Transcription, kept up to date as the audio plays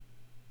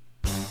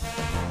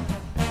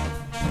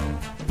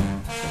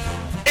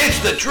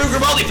to the Drew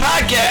Grimaldi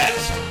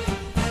Podcast.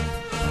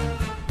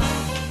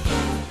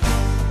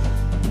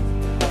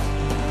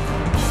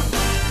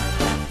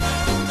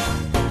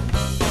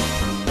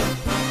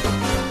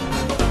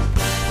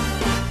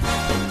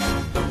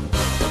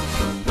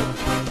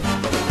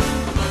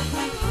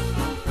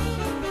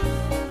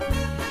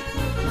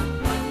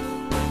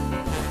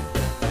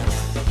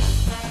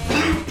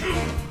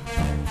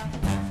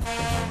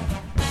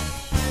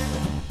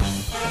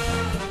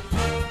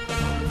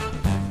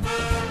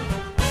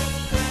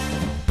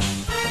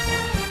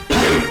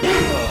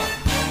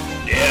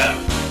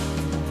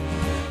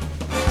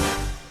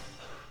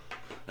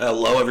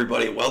 Hello,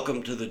 everybody.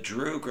 Welcome to the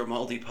Drew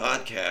Grimaldi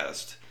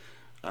Podcast.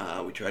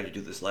 We tried to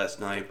do this last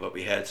night, but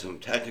we had some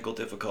technical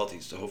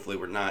difficulties, so hopefully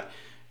we're not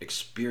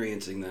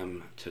experiencing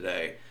them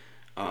today.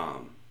 A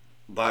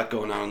lot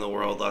going on in the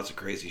world, lots of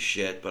crazy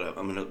shit, but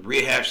I'm going to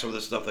rehash some of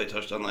the stuff I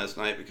touched on last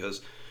night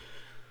because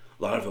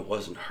a lot of it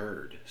wasn't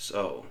heard,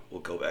 so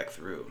we'll go back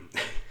through.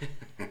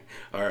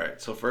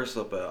 Alright, so first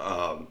up,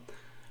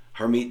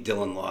 Harmeet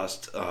Dillon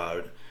lost.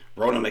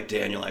 Ronna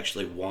McDaniel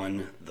actually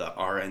won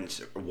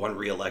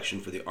re-election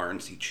for the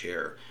RNC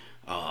Chair,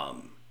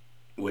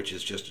 which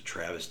is just a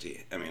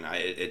travesty. I mean,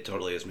 it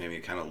totally has made me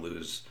kind of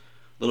lose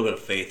a little bit of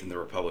faith in the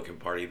Republican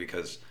Party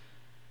because,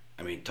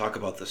 I mean, talk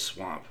about the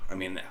swamp. I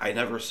mean, I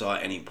never saw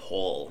any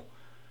poll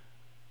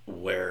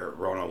where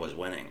Ronna was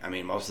winning. I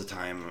mean, most of the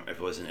time, if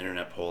it was an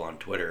internet poll on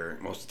Twitter,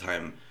 most of the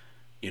time,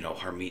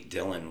 Harmeet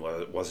Dillon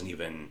wasn't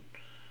even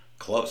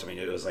close. I mean,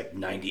 it was like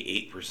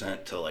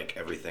 98% to like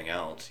everything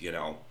else,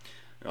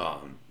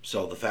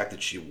 So the fact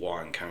that she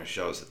won kind of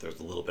shows that there's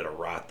a little bit of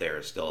rot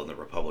there still in the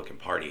Republican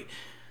Party.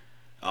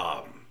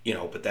 But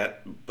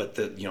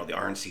the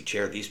RNC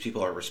Chair, these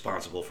people are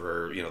responsible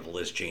for, the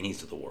Liz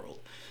Cheneys of the world,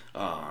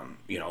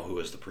 who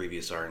was the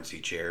previous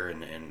RNC Chair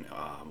and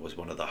was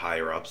one of the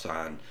higher ups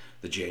on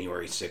the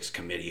January 6th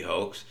committee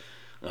hoax,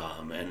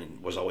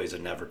 and was always a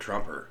never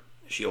Trumper.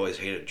 She always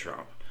hated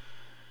Trump.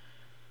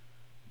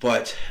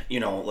 But,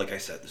 like I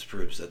said, this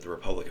proves that the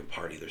Republican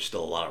Party, there's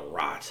still a lot of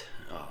rot,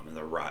 and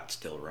the rot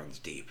still runs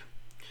deep.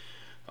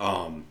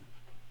 I'm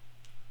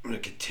going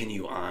to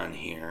continue on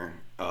here,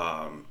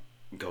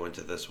 go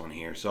into this one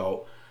here.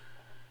 So,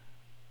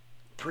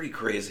 pretty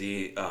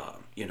crazy,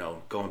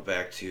 going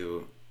back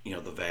to,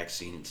 the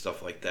vaccine and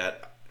stuff like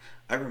that.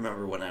 I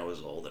remember when I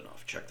was old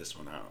enough. Check this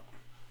one out.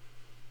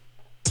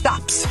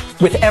 Stops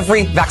with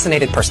every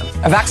vaccinated person.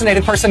 A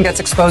vaccinated person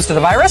gets exposed to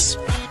the virus.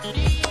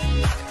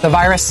 The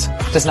virus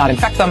does not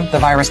infect them. The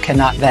virus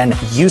cannot then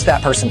use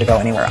that person to go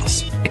anywhere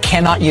else. It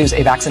cannot use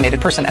a vaccinated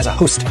person as a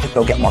host to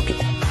go get more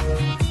people.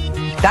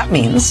 That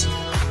means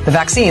the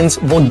vaccines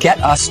will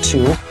get us to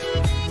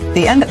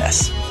the end of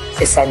this.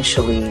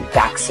 Essentially,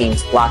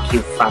 vaccines block you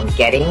from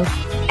getting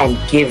and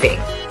giving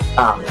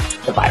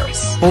the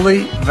virus.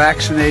 Fully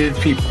vaccinated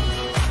people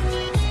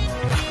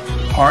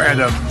are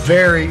at a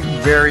very,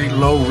 very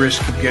low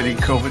risk of getting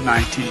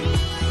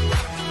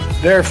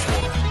COVID-19.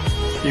 Therefore,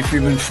 if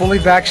you've been fully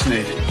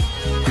vaccinated,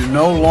 you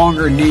no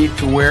longer need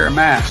to wear a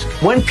mask.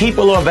 When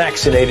people are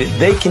vaccinated,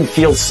 they can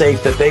feel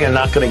safe that they are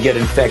not going to get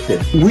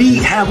infected. We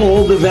have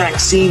all the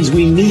vaccines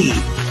we need.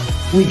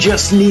 We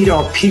just need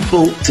our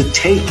people to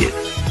take it.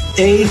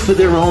 A, for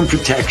their own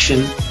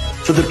protection,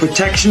 for the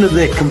protection of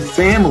their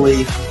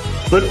family,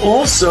 but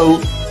also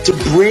to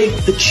break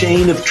the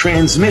chain of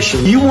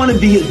transmission. You want to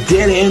be a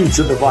dead end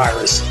to the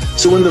virus.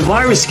 So when the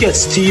virus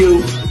gets to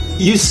you,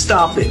 you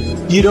stop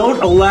it. You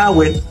don't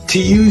allow it to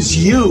use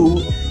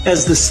you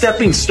as the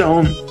stepping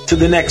stone to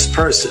the next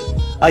person.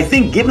 I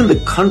think given the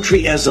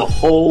country as a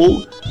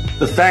whole,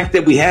 the fact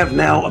that we have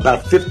now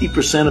about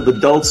 50% of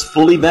adults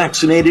fully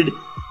vaccinated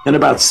and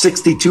about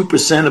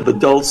 62% of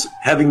adults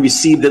having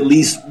received at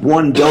least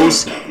one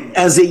dose,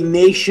 as a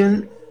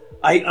nation,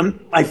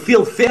 I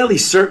feel fairly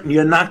certain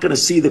you're not going to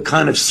see the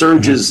kind of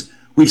surges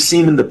we've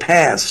seen in the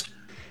past.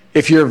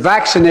 If you're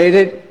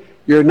vaccinated,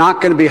 you're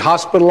not going to be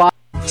hospitalized.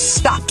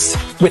 Stops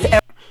with every...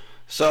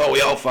 So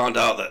we all found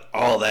out that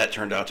all of that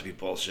turned out to be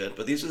bullshit.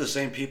 But these are the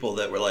same people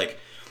that were like,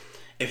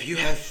 if you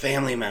have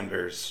family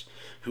members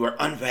who are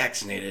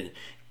unvaccinated,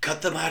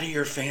 cut them out of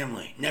your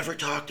family. Never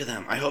talk to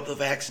them. I hope the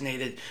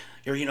vaccinated,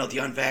 or the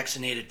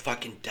unvaccinated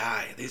fucking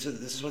die. This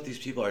is what these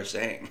people are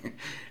saying.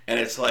 And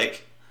it's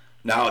like,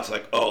 now it's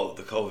like, oh,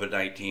 the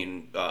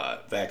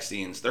COVID-19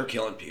 vaccines, they're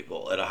killing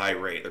people at a high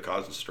rate. They're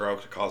causing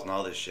strokes, they're causing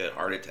all this shit,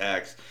 heart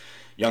attacks.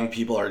 Young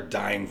people are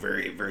dying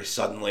very, very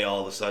suddenly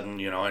all of a sudden,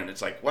 and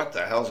it's like, what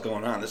the hell's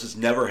going on? This has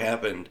never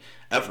happened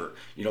ever.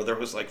 There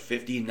was like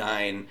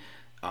 59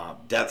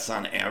 deaths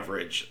on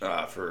average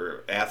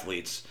for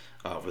athletes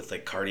with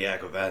like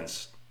cardiac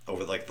events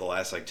over like the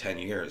last like 10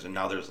 years. And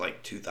now there's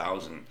like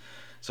 2,000.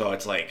 So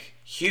it's like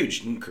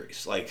huge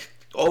increase. Like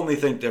only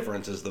thing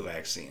difference is the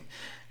vaccine.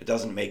 It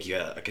doesn't make you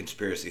a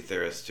conspiracy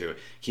theorist to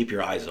keep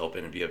your eyes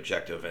open and be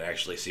objective and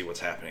actually see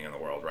what's happening in the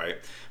world, right?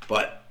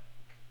 But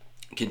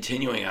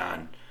continuing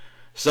on,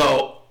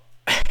 so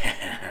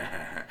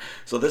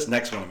this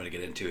next one I'm going to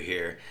get into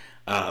here,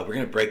 we're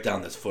going to break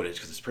down this footage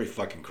because it's pretty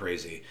fucking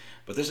crazy.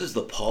 But this is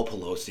the Paul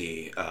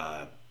Pelosi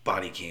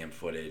body cam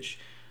footage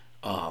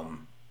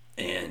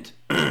And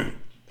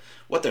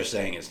what they're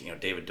saying is,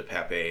 David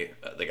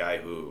DePape, the guy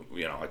who,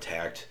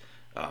 attacked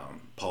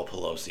Paul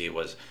Pelosi,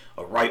 was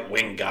a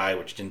right-wing guy,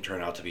 which didn't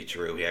turn out to be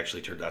true. He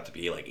actually turned out to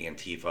be like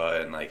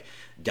Antifa and like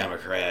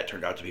Democrat,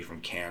 turned out to be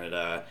from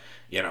Canada,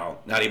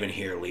 not even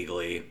here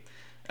legally.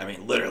 I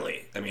mean,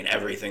 literally,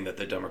 everything that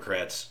the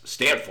Democrats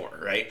stand for,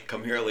 right?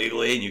 Come here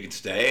legally and you can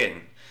stay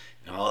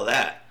and all of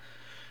that.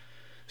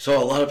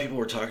 So a lot of people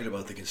were talking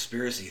about the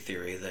conspiracy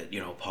theory that,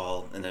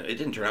 Paul, and it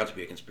didn't turn out to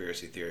be a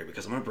conspiracy theory,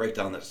 because I'm going to break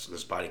down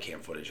this body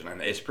cam footage,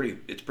 and it's pretty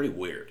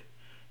weird.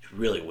 It's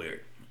really weird.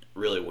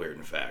 Really weird,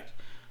 in fact.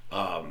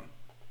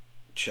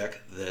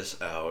 Check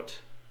this out.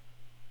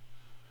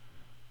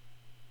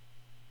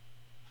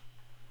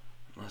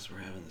 Unless we're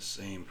having the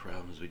same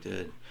problems we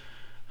did.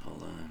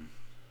 Hold on.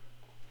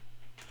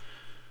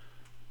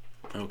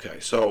 Okay,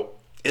 so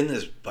in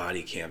this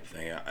body cam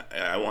thing,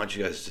 I want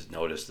you guys to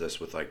notice this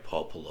with like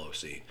Paul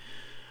Pelosi.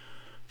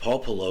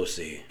 Paul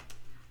Pelosi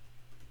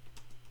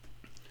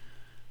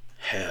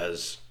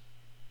has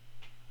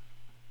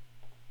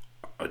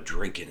a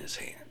drink in his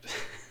hand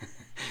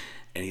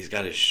and he's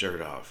got his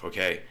shirt off,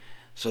 okay?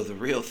 So the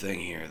real thing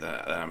here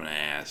that I'm going to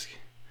ask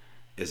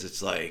is,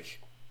 it's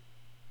like,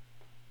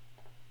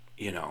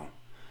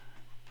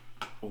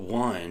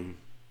 one,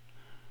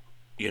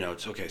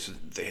 it's okay. So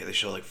they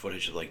show like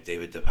footage of like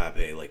David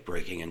DePape like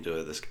breaking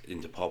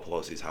into Paul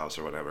Pelosi's house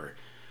or whatever.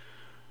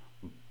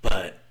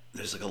 But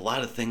there's like a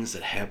lot of things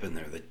that happen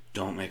there that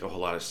don't make a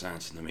whole lot of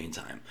sense in the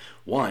meantime.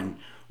 One,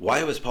 why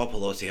does Paul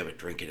Pelosi have a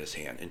drink in his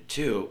hand? And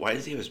two, why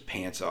does he have his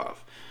pants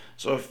off?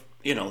 So if,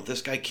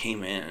 this guy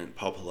came in and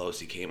Paul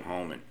Pelosi came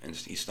home and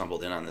he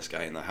stumbled in on this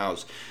guy in the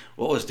house,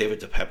 what was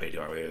David DePape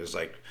doing? It was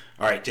like,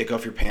 all right, take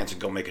off your pants and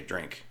go make a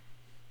drink.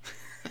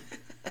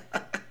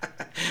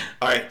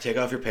 All right, take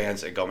off your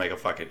pants and go make a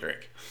fucking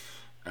drink.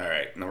 All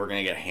right, now we're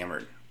going to get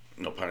hammered.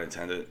 No pun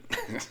intended.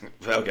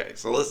 Okay,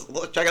 so let's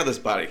check out this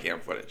body cam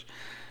footage.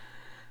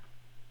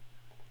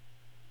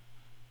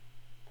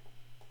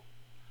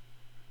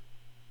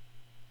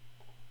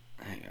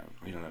 Hang on,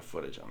 we don't have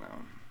footage on that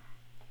one.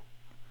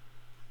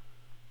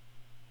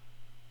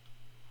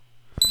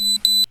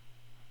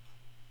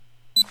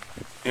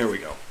 Here we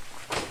go.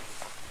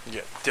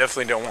 Yeah,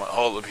 definitely don't want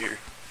all up here.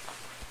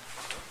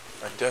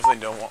 I definitely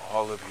don't want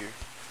all up here.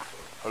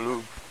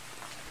 Hello.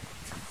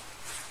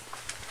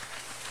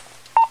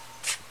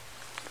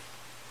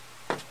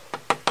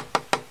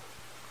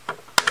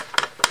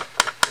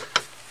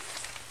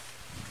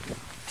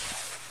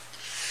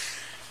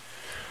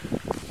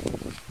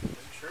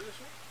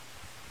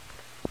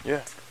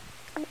 Yeah.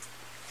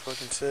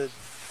 Fucking said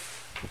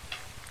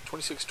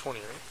 2620,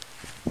 right?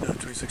 No,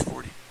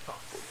 2640. Oh,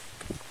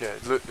 40. Yeah,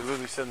 it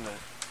literally said in there.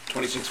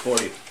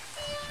 2640.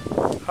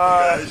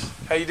 Hi. Hey guys.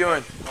 How you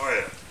doing? Oh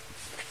yeah.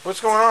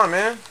 What's going on,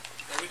 man?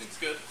 Everything's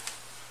good.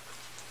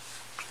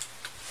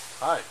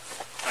 Hi.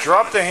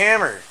 Drop the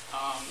hammer.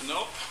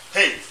 Nope.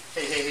 Hey.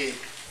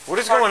 What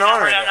is going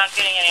on right now? I'm not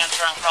getting an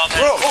answer on call back.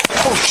 Bro,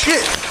 oh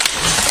shit.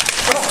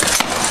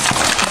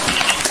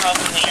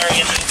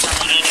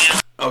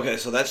 Okay,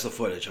 so that's the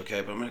footage,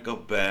 okay? But I'm going to go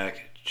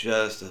back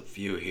just a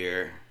few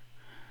here.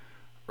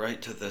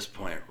 Right to this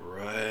point,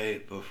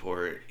 right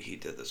before he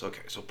did this.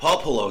 Okay, so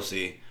Paul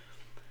Pelosi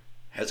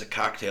has a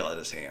cocktail at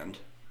his hand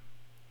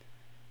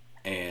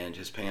and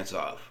his pants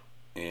off.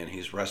 And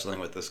he's wrestling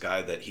with this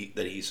guy that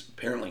he's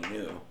apparently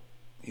knew.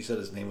 He said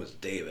his name was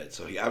David,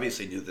 so he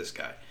obviously knew this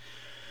guy.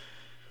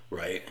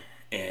 Right?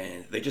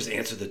 And they just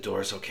answered the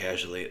door so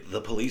casually.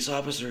 The police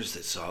officers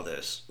that saw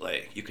this,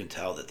 like, you can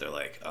tell that they're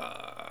like,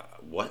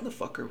 what in the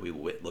fuck are we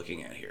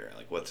looking at here?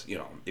 Like, what's, you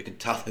can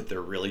tell that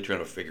they're really trying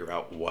to figure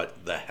out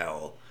what the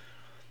hell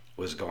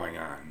was going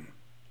on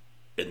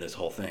in this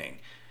whole thing.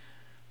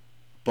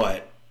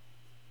 But,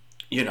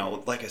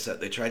 like I said,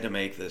 they tried to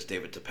make this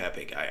David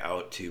DePape guy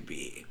out to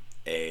be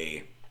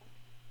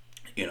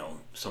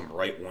some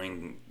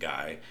right-wing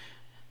guy,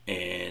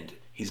 and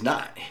he's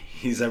not.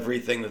 He's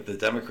everything that the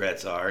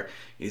Democrats are.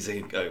 He's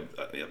a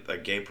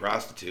gay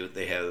prostitute.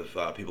 They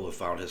have people who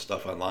found his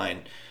stuff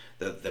online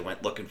that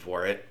went looking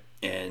for it,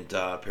 and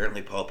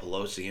apparently Paul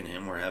Pelosi and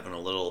him were having a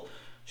little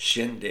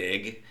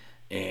shindig,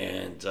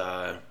 and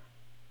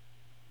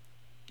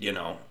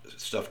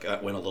stuff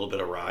went a little bit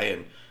awry,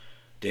 and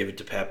David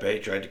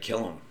DePape tried to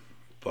kill him.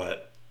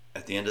 But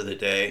at the end of the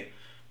day,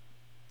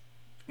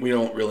 we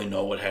don't really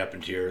know what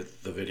happened here.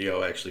 The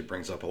video actually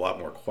brings up a lot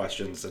more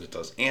questions than it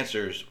does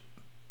answers,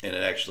 and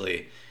it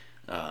actually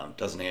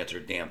doesn't answer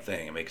a damn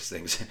thing. It makes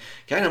things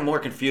kind of more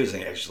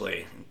confusing,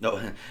 actually.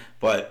 No,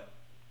 but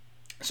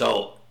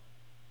so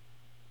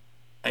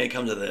I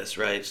come to this,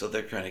 right? So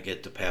they're trying to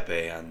get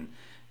DePape on,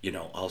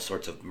 all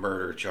sorts of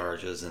murder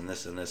charges and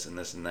this and this and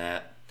this and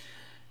that,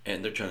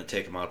 and they're trying to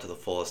take him out to the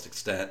fullest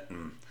extent.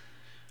 And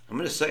I'm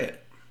gonna say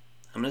it.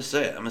 I'm going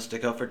to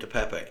stick up for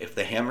DePape. If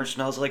the hammer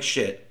smells like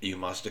shit, you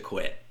must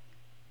acquit.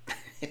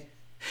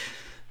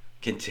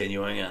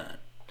 Continuing on.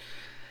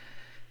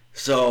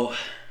 So,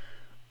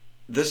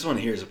 This one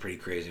here is a pretty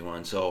crazy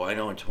one. So I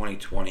know in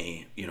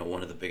 2020,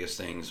 one of the biggest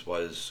things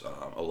was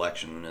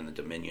election and the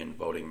Dominion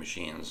voting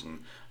machines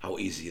and how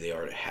easy they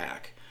are to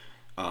hack.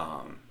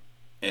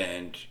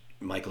 And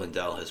Mike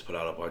Lindell has put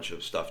out a bunch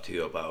of stuff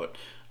too about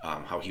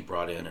how he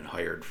brought in and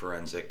hired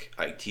forensic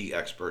IT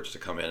experts to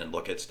come in and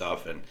look at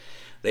stuff, and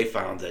they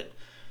found that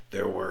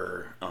there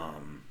were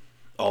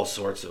all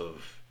sorts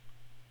of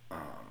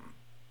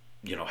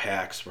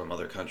hacks from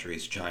other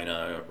countries,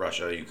 China,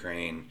 Russia,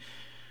 Ukraine,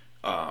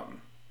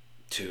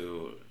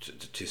 to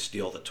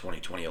steal the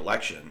 2020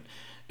 election.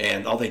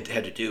 And all they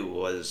had to do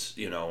was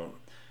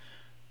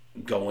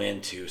go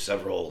into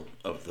several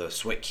of the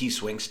key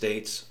swing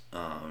states,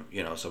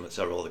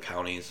 several of the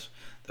counties,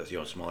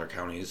 the smaller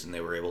counties, and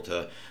they were able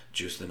to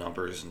juice the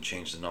numbers and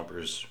change the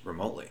numbers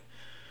remotely.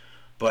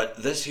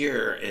 But this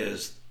here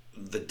is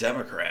the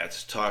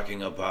Democrats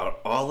talking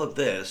about all of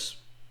this.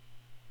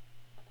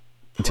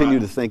 Continue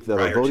to think that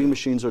our voting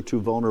machines are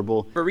too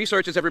vulnerable.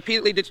 Researchers have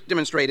repeatedly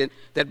demonstrated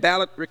that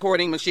ballot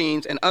recording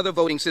machines and other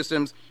voting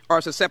systems are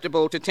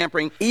susceptible to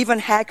tampering. Even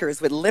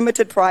hackers with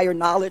limited prior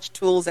knowledge,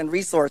 tools, and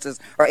resources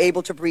are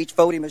able to breach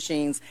voting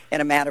machines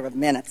in a matter of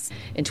minutes.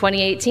 In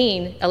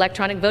 2018,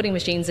 electronic voting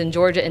machines in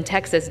Georgia and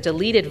Texas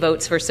deleted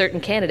votes for certain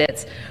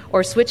candidates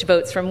or switched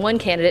votes from one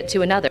candidate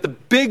to another. The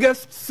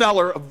biggest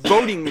seller of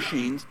voting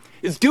machines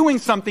is doing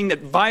something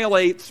that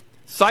violates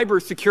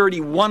Cybersecurity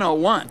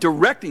 101,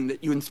 directing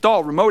that you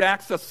install remote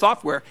access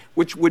software,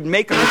 which would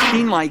make a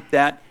machine like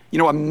that,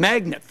 a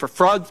magnet for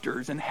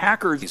fraudsters and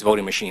hackers. These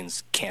voting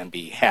machines can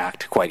be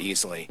hacked quite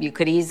easily. You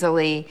could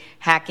easily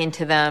hack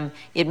into them.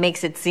 It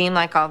makes it seem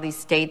like all these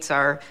states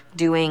are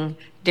doing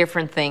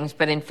different things,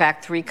 but in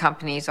fact, 3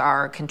 companies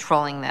are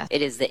controlling this.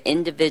 It is the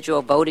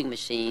individual voting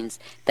machines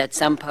that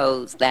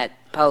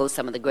pose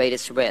some of the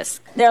greatest risks.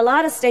 There are a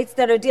lot of states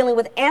that are dealing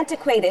with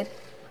antiquated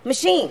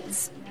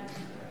machines,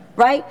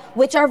 right,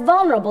 which are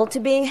vulnerable to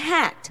being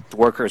hacked.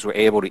 Workers were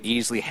able to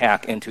easily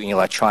hack into an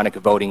electronic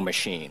voting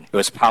machine. It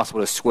was possible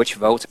to switch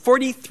votes.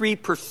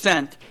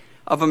 43%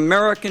 of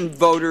American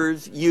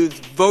voters use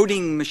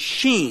voting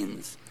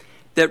machines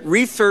that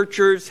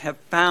researchers have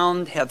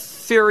found have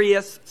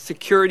serious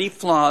security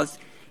flaws,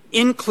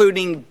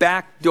 including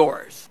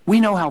backdoors. We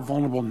know how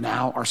vulnerable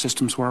now our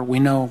systems were. I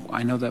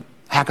know the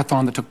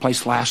hackathon that took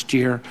place last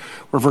year,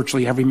 where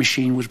virtually every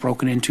machine was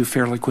broken into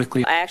fairly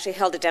quickly. I actually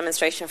held a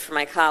demonstration for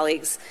my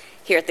colleagues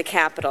here at the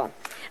Capitol,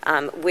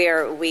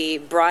 where we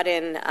brought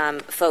in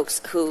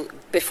folks who,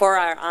 before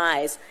our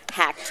eyes,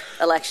 hacked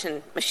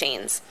election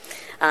machines,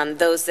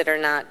 those that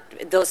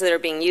are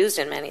being used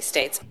in many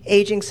states.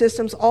 Aging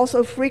systems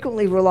also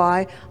frequently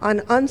rely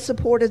on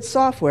unsupported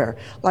software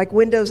like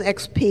Windows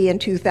XP in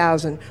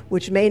 2000,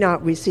 which may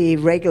not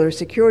receive regular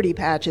security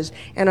patches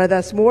and are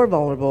thus more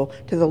vulnerable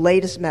to the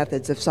latest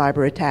methods of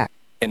cyber attack.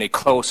 In a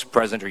close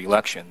presidential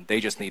election, they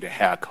just need to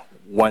hack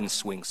one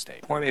swing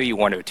state, or maybe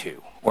 1 or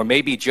 2, or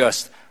maybe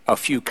just a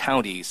few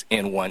counties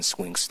in one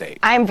swing state.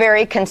 I'm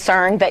very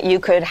concerned that you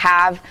could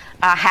have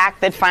a hack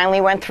that finally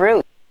went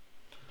through.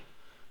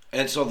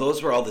 And so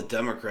those were all the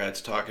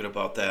Democrats talking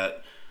about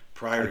that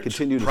prior to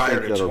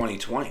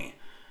 2020.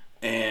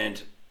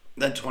 And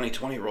then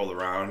 2020 rolled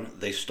around.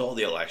 They stole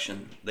the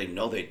election. They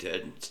know they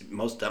did.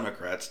 Most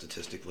Democrats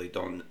statistically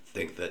don't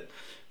think that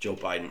Joe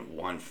Biden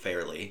won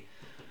fairly.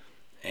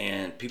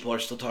 And people are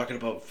still talking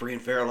about free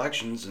and fair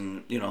elections.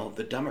 And,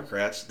 the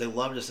Democrats, they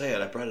love to say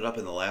it. I brought it up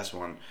in the last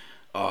one.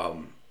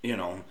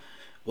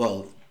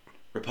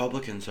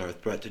 Republicans are a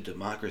threat to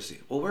democracy.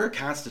 Well, we're a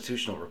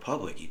constitutional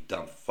republic, you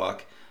dumb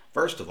fuck.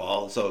 First of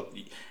all, so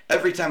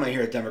every time I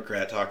hear a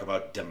Democrat talk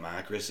about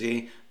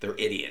democracy, they're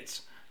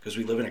idiots, because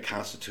we live in a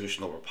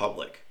constitutional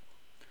republic.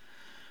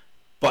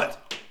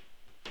 But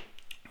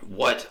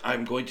what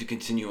I'm going to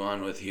continue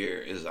on with here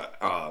is,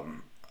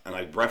 and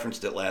I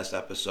referenced it last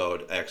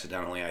episode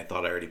accidentally. I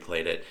thought I already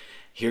played it.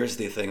 Here's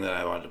the thing that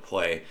I wanted to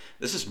play.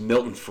 This is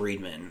Milton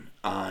Friedman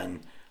on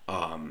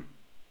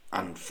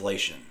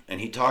inflation, and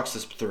he talks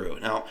this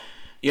through. Now,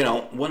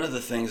 one of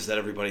the things that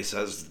everybody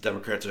says, the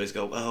Democrats always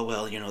go,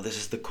 this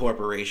is the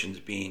corporations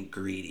being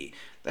greedy.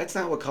 That's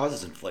not what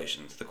causes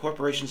inflation. The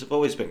corporations have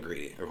always been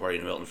greedy, according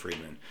to Milton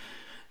Friedman.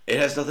 It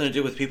has nothing to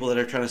do with people that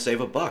are trying to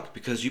save a buck,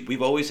 because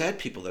we've always had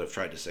people that have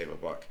tried to save a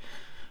buck.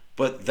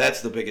 But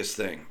that's the biggest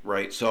thing,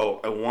 right? So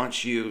I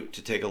want you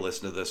to take a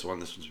listen to this one.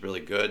 This one's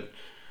really good.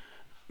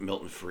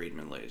 Milton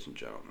Friedman, ladies and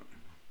gentlemen.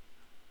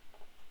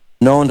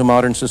 Known to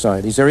modern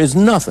societies, there is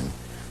nothing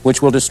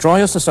which will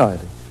destroy a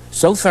society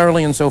so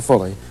thoroughly and so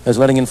fully as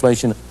letting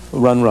inflation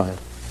run riot.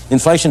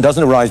 Inflation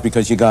doesn't arise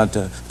because you got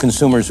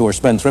consumers who are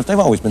spendthrift. They've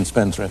always been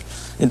spendthrift.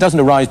 It doesn't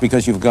arise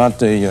because you've got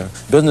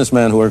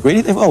businessmen who are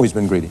greedy. They've always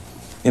been greedy.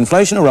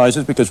 Inflation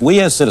arises because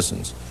we as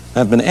citizens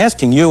have been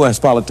asking you as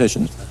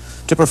politicians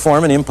to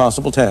perform an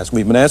impossible task.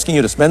 We've been asking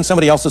you to spend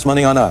somebody else's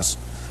money on us,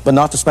 but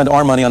not to spend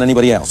our money on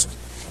anybody else.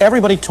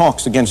 Everybody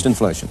talks against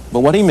inflation, but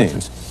what he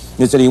means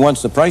is that he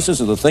wants the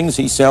prices of the things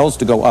he sells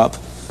to go up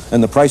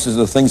and the prices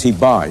of the things he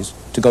buys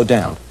to go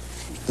down.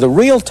 The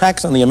real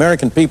tax on the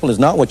American people is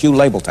not what you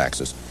label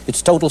taxes.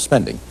 It's total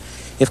spending.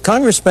 If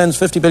Congress spends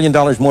 $50 billion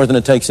more than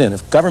it takes in,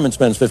 if government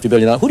spends $50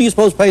 billion, who do you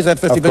suppose pays that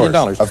 $50 billion?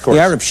 Of course. The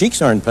Arab sheiks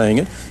aren't paying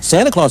it.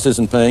 Santa Claus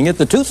isn't paying it.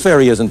 The Tooth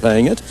Fairy isn't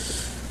paying it.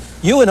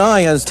 You and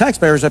I, as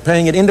taxpayers, are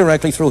paying it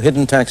indirectly through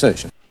hidden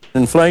taxation.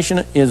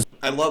 Inflation is...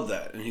 I love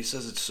that, and he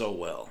says it so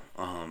well.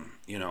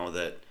 You know,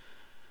 that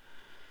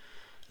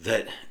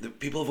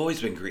people have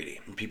always been greedy,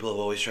 and people have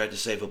always tried to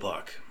save a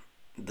buck.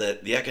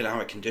 That the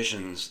economic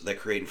conditions that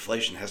create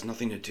inflation has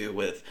nothing to do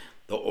with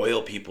the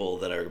oil people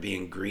that are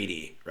being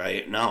greedy,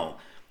 right? No.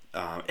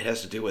 It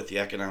has to do with the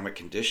economic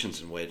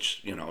conditions in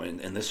which, you know,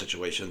 in this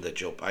situation that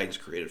Joe Biden's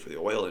created for the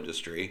oil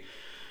industry.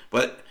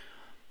 But,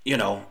 you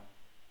know,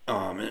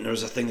 and there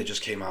was a thing that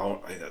just came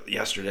out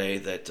yesterday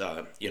that,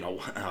 it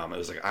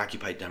was like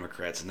Occupy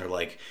Democrats, and they're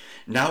like,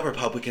 now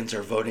Republicans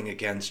are voting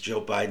against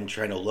Joe Biden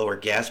trying to lower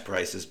gas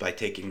prices by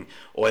taking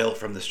oil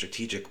from the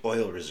strategic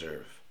oil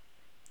reserve.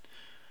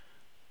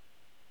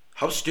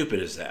 How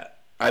stupid is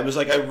that? I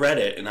read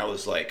it and I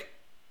was like,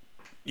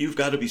 you've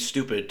got to be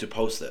stupid to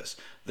post this.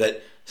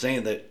 That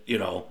saying that, you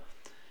know,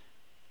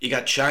 you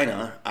got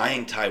China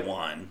eyeing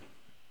Taiwan,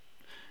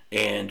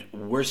 and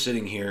we're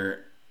sitting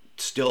here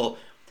still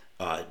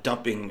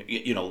dumping,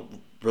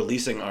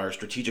 releasing our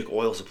strategic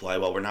oil supply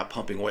while we're not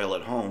pumping oil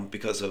at home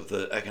because of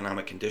the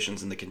economic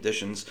conditions and the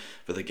conditions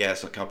for the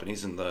gas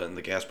companies and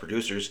the gas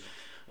producers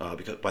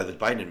because by the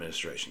Biden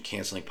administration,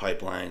 canceling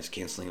pipelines,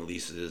 canceling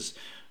leases,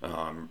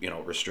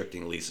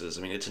 restricting leases.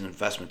 I mean, it's an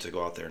investment to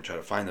go out there and try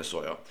to find this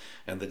oil,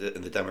 and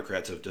the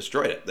Democrats have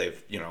destroyed it.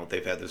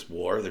 They've had this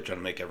war. They're trying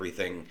to make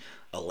everything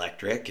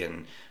electric,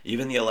 and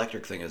even the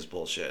electric thing is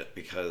bullshit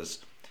because,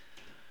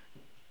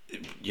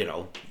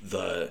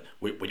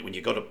 when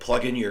you go to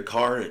plug in your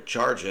car to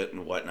charge it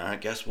and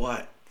whatnot, guess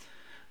what?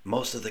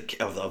 Most of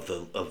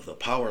the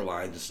power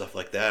lines and stuff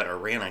like that are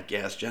ran on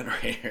gas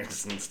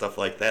generators and stuff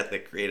like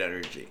that create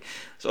energy.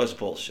 So it's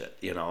bullshit.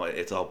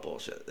 It's all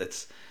bullshit.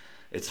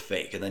 It's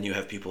fake. And then you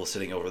have people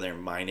sitting over there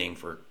mining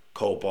for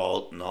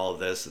cobalt and all of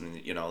this, and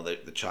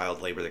the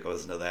child labor that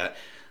goes into that.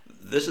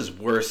 This is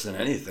worse than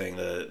anything.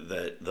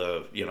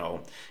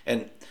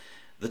 And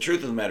the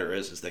truth of the matter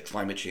is that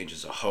climate change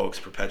is a hoax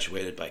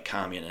perpetuated by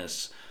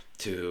communists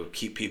to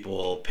keep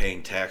people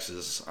paying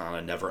taxes on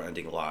a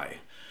never-ending lie.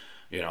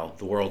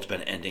 The world's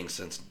been ending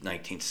since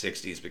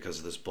 1960s because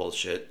of this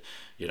bullshit.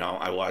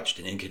 I watched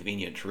An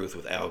Inconvenient Truth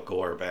with Al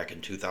Gore back in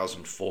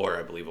 2004,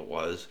 I believe it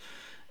was.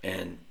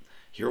 And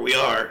here we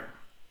are.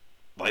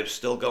 Life's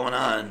still going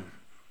on.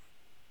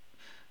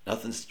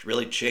 Nothing's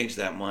really changed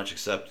that much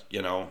except,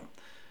 you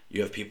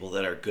have people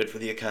that are good for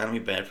the economy,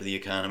 bad for the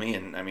economy.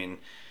 And, I mean,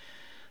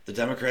 the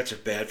Democrats are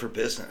bad for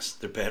business.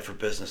 They're bad for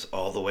business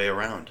all the way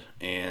around.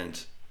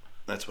 And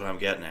that's what I'm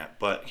getting at.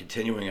 But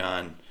continuing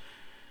on,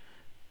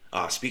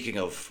 speaking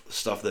of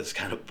stuff that's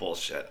kind of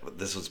bullshit,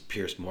 this was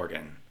Piers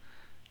Morgan.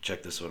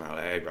 Check this one out.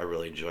 I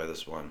really enjoy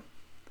this one.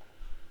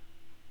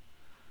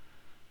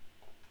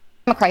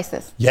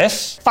 Crisis.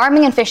 Yes.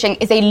 Farming and fishing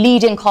is a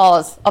leading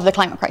cause of the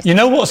climate crisis. You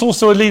know what's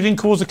also a leading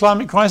cause of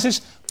climate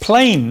crisis?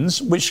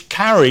 Planes which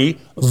carry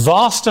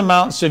vast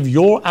amounts of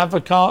your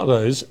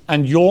avocados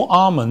and your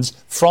almonds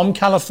from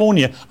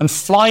California and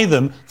fly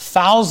them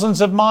thousands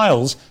of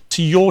miles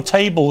to your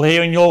table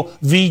here in your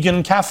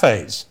vegan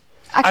cafes.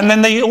 And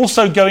then they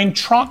also go in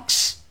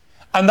trucks.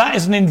 And that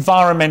is an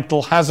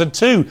environmental hazard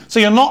too.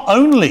 So you're not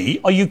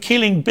only are you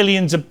killing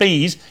billions of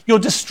bees, you're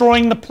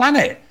destroying the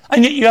planet.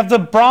 And yet you have the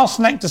brass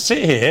neck to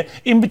sit here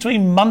in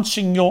between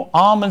munching your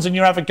almonds and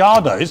your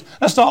avocados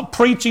and start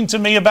preaching to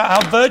me about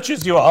how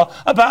virtuous you are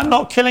about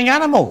not killing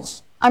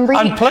animals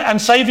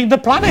and saving the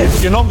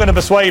planet. You're not going to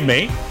persuade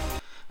me.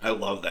 I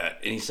love that.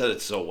 And he said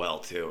it so well,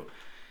 too.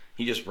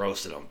 He just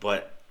roasted them.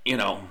 But,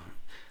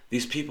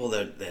 these people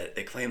that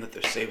they claim that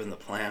they're saving the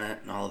planet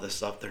and all of this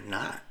stuff, they're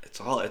not. It's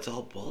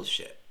all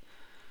bullshit.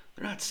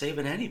 They're not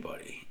saving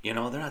anybody. They're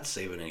not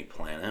saving any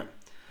planet.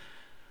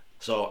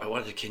 So I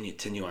wanted to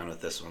continue on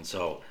with this one.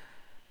 So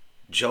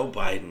Joe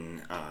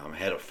Biden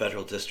had a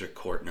federal district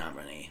court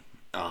nominee,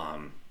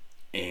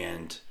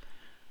 and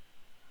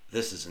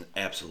this is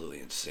absolutely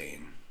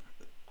insane.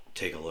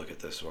 Take a look at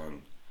this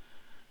one.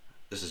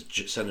 This is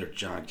Senator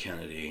John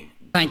Kennedy.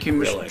 Thank you,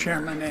 Mr.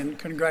 Chairman, and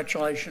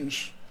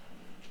congratulations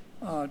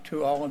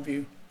to all of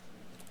you.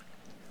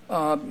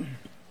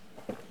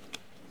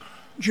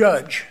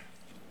 Judge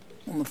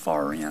on the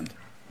far end.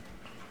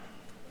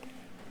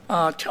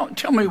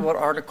 Tell me what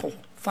Article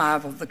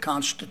 5 of the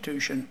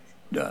Constitution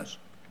does.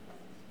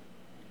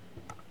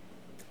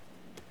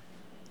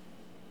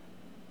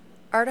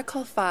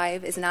 Article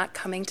 5 is not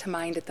coming to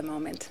mind at the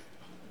moment.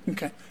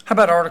 Okay. How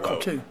about Article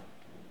 2?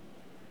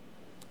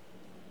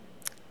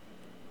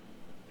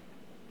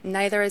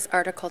 Neither is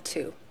Article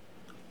 2.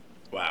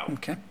 Wow.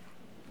 Okay.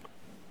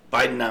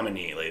 Biden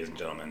nominee, ladies and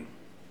gentlemen.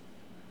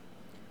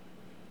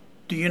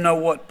 Do you know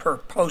what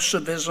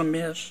purposivism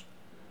is?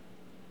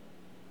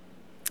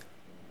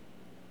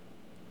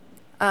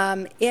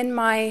 In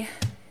my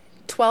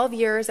 12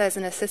 years as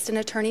an assistant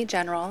attorney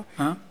general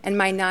and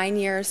my 9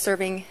 years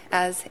serving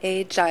as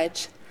a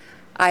judge,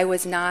 I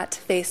was not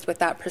faced with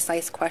that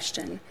precise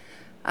question.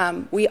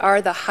 We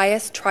are the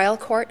highest trial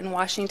court in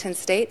Washington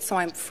state, so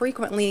I'm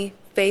frequently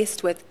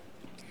faced with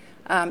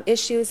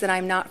issues that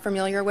I'm not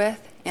familiar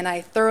with, and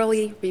I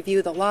thoroughly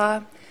review the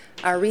law,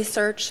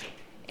 research,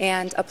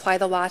 and apply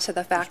the law to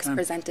the facts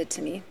presented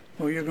to me.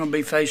 Well, you're going to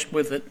be faced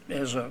with it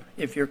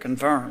if you're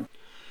confirmed.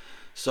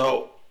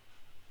 So,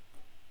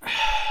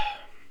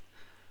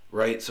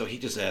 right, so he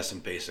just asked some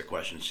basic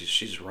questions.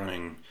 She's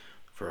running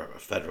for a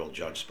federal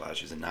judge spot.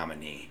 She's a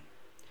nominee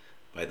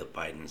by the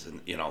Bidens,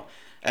 and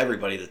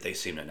everybody that they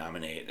seem to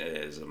nominate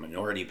is a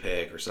minority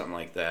pick or something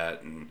like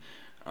that, and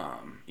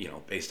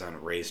based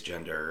on race,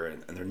 gender,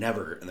 and they're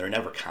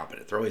never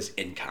competent. They're always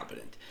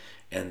incompetent,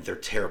 and they're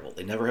terrible.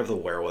 They never have the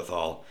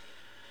wherewithal.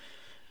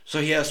 So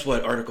he asked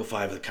what Article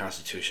 5 of the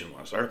Constitution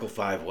was. Article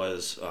 5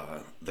 was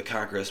the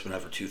Congress,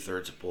 whenever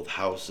 2/3 of both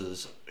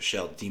houses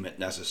shall deem it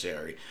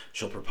necessary,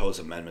 shall propose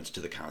amendments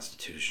to the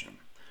Constitution.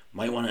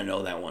 Might want to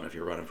know that one if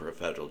you're running for a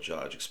federal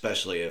judge,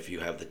 especially if you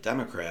have the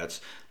Democrats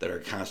that are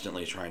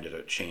constantly trying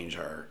to change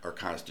our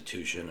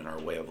Constitution and our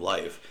way of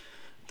life.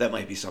 That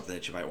might be something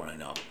that you might want to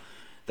know.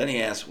 Then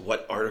he asked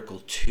what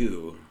Article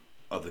 2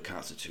 of the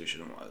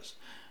Constitution was.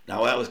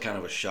 Now that was kind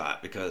of a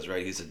shot because,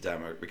 right, he's a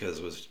Democrat, because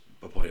it was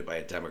appointed by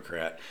a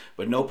Democrat,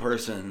 but no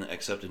person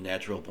except a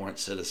natural-born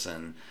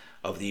citizen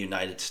of the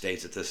United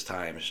States at this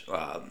time,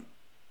 shall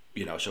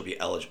be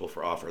eligible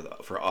for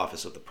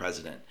office of the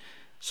president.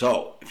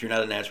 So, if you're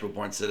not a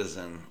natural-born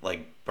citizen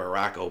like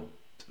Barack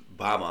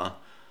Obama,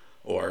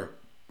 or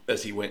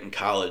as he went in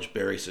college,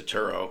 Barry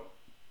Soetoro.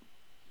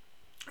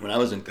 When I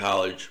was in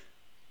college,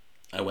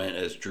 I went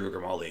as Drew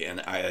Grimaldi,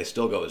 and I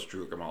still go as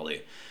Drew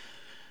Grimaldi.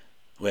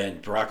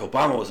 When Barack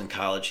Obama was in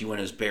college, he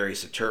went as Barry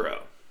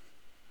Soetoro.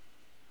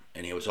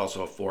 And he was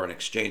also a foreign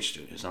exchange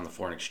student. He was on the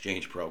foreign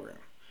exchange program.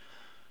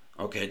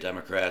 Okay,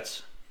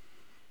 Democrats,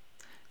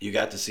 you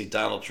got to see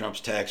Donald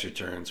Trump's tax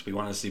returns. We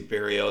want to see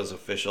Barrio's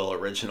official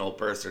original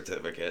birth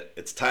certificate.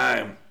 It's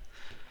time.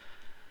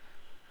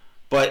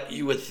 But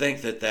you would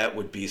think that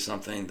would be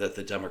something that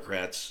the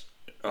Democrats,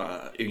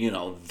 that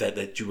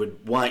you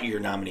would want your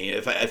nominee.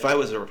 If I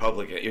was a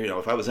Republican,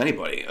 if I was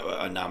anybody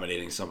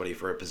nominating somebody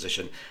for a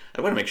position,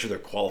 I want to make sure they're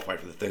qualified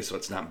for the thing so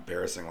it's not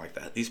embarrassing like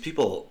that. These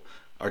people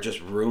are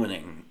just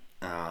ruining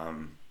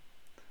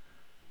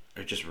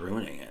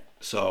it.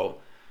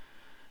 So,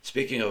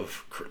 speaking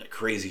of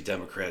crazy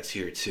Democrats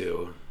here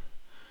too,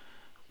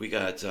 we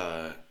got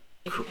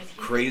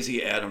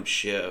crazy Adam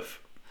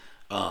Schiff,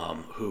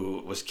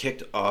 who was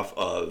kicked off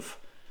of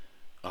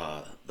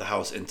the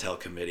House Intel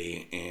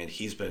Committee, and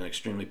he's been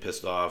extremely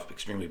pissed off,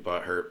 extremely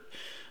butthurt.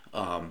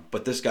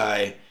 But this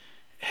guy,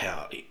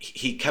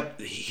 he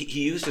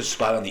used his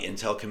spot on the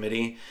Intel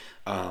Committee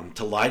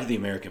to lie to the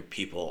American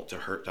people to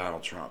hurt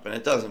Donald Trump. And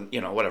it doesn't,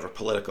 whatever,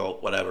 political,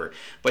 whatever.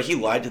 But he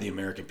lied to the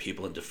American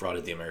people and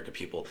defrauded the American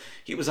people.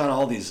 He was on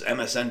all these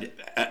MSNBCs,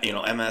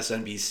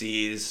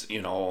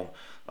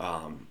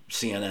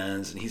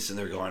 CNNs, and he's sitting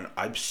there going,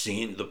 I've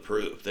seen the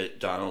proof that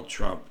Donald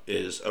Trump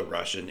is a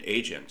Russian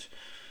agent.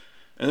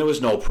 And there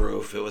was no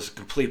proof. It was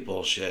complete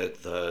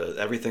bullshit.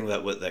 Everything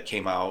that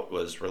came out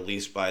was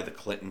released by the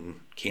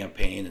Clinton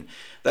campaign, and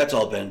that's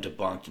all been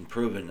debunked and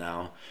proven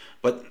now.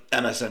 But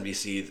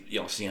MSNBC,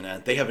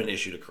 CNN, they haven't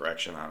issued a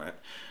correction on it.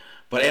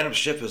 But Adam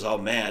Schiff is all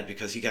mad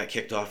because he got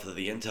kicked off of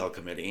the Intel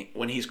Committee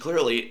when he's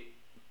clearly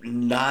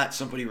not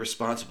somebody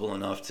responsible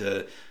enough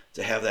to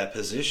have that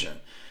position,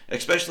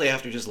 especially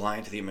after just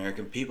lying to the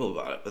American people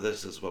about it. But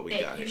this is what we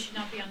got. You should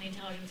not be on the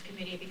Intelligence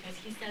Committee because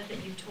he says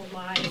that you told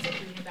lies,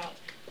 including about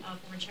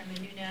former Chairman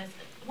Nunes.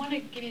 I want to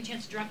give you a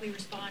chance to directly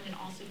respond, and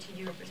also to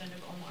you,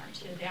 Representative Omar,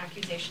 to the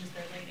accusations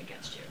they're laying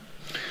against you.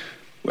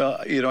 Well,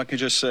 I can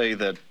just say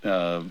that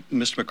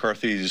Mr.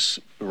 McCarthy's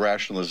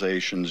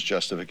rationalizations,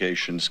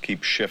 justifications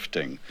keep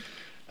shifting.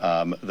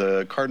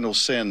 The cardinal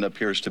sin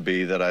appears to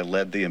be that I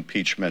led the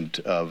impeachment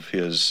of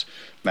his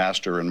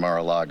master in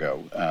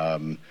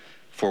Mar-a-Lago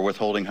for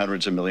withholding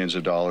hundreds of millions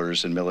of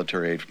dollars in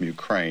military aid from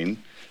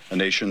Ukraine, a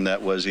nation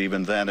that was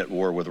even then at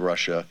war with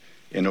Russia,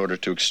 in order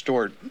to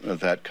extort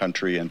that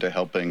country into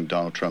helping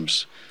Donald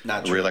Trump's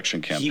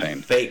re-election campaign.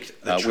 He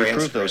faked the we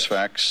proved those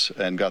facts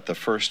and got the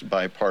first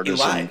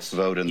bipartisan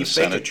vote in the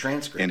Senate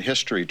in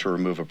history to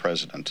remove a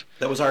president.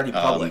 That was already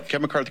public.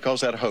 Kevin McCarthy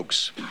calls that a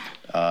hoax.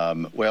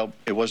 Well,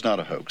 it was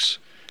not a hoax.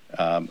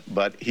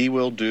 But he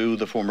will do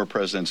the former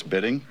president's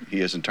bidding.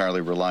 He is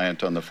entirely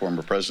reliant on the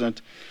former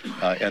president.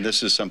 And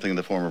this is something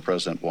the former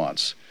president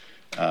wants.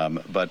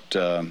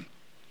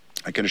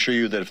 I can assure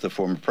you that if the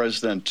former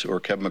president or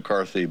Kevin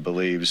McCarthy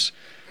believes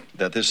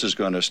that this is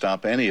going to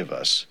stop any of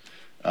us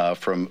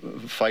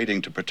from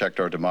fighting to protect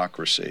our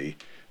democracy,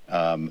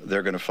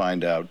 they're going to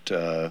find out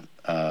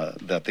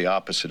that the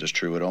opposite is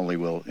true. It only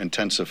will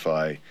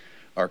intensify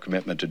our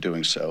commitment to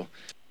doing so.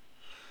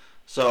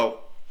 So,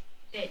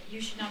 that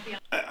you should not be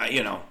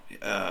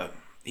on.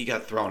 He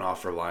got thrown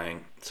off for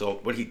lying. So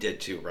what he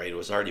did too, right? It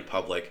was already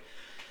public.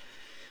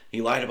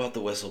 He lied about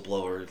the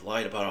whistleblower,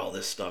 lied about all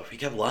this stuff. He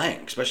kept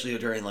lying, especially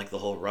during the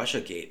whole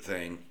Russiagate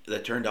thing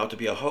that turned out to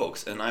be a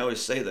hoax. And I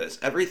always say this,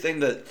 everything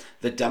that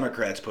the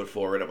Democrats put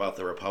forward about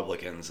the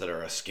Republicans that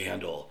are a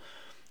scandal,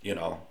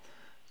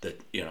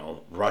 that,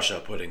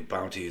 Russia putting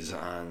bounties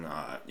on,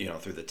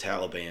 through the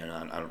Taliban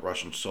on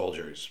Russian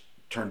soldiers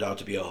turned out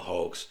to be a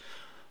hoax.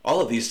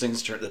 All of these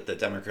things that the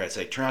Democrats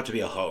say turn out to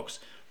be a hoax.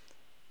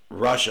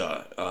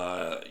 Russia,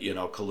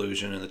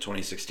 collusion in the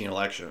 2016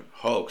 election,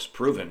 hoax,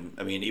 proven.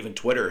 I mean, even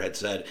Twitter had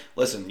said,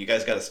 listen, you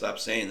guys got to stop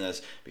saying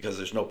this because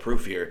there's no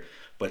proof here.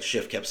 But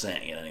Schiff kept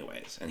saying it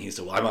anyways. And he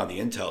said, well, I'm on the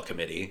Intel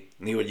committee.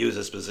 And he would use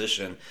his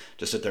position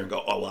to sit there and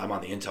go, oh, well, I'm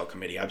on the Intel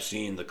committee. I've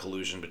seen the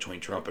collusion between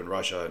Trump and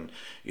Russia. And,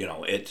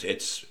 it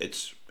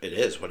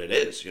is what it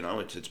is.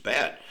 It's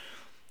bad.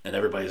 And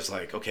everybody's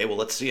like, okay, well,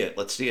 let's see it.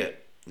 Let's see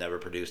it. Never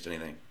produced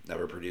anything.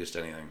 Never produced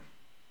anything.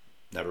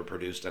 Never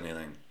produced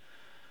anything.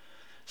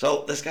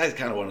 So this guy's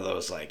kind of one of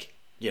those, like,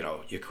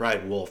 you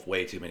cried wolf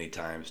way too many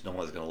times. No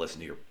one's going to listen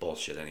to your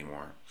bullshit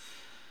anymore.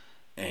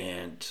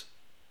 And,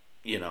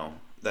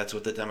 that's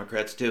what the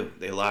Democrats do.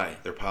 They lie.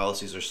 Their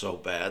policies are so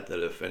bad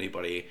that if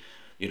anybody,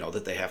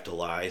 that they have to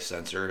lie,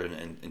 censor,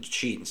 and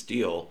cheat and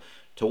steal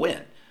to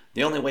win.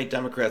 The only way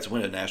Democrats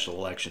win a national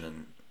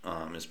election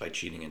is by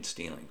cheating and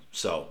stealing.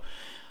 So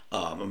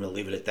I'm going to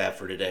leave it at that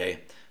for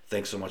today.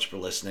 Thanks so much for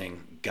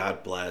listening.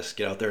 God bless.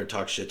 Get out there and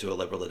talk shit to a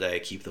liberal today.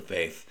 Keep the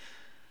faith.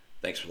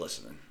 Thanks for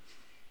listening.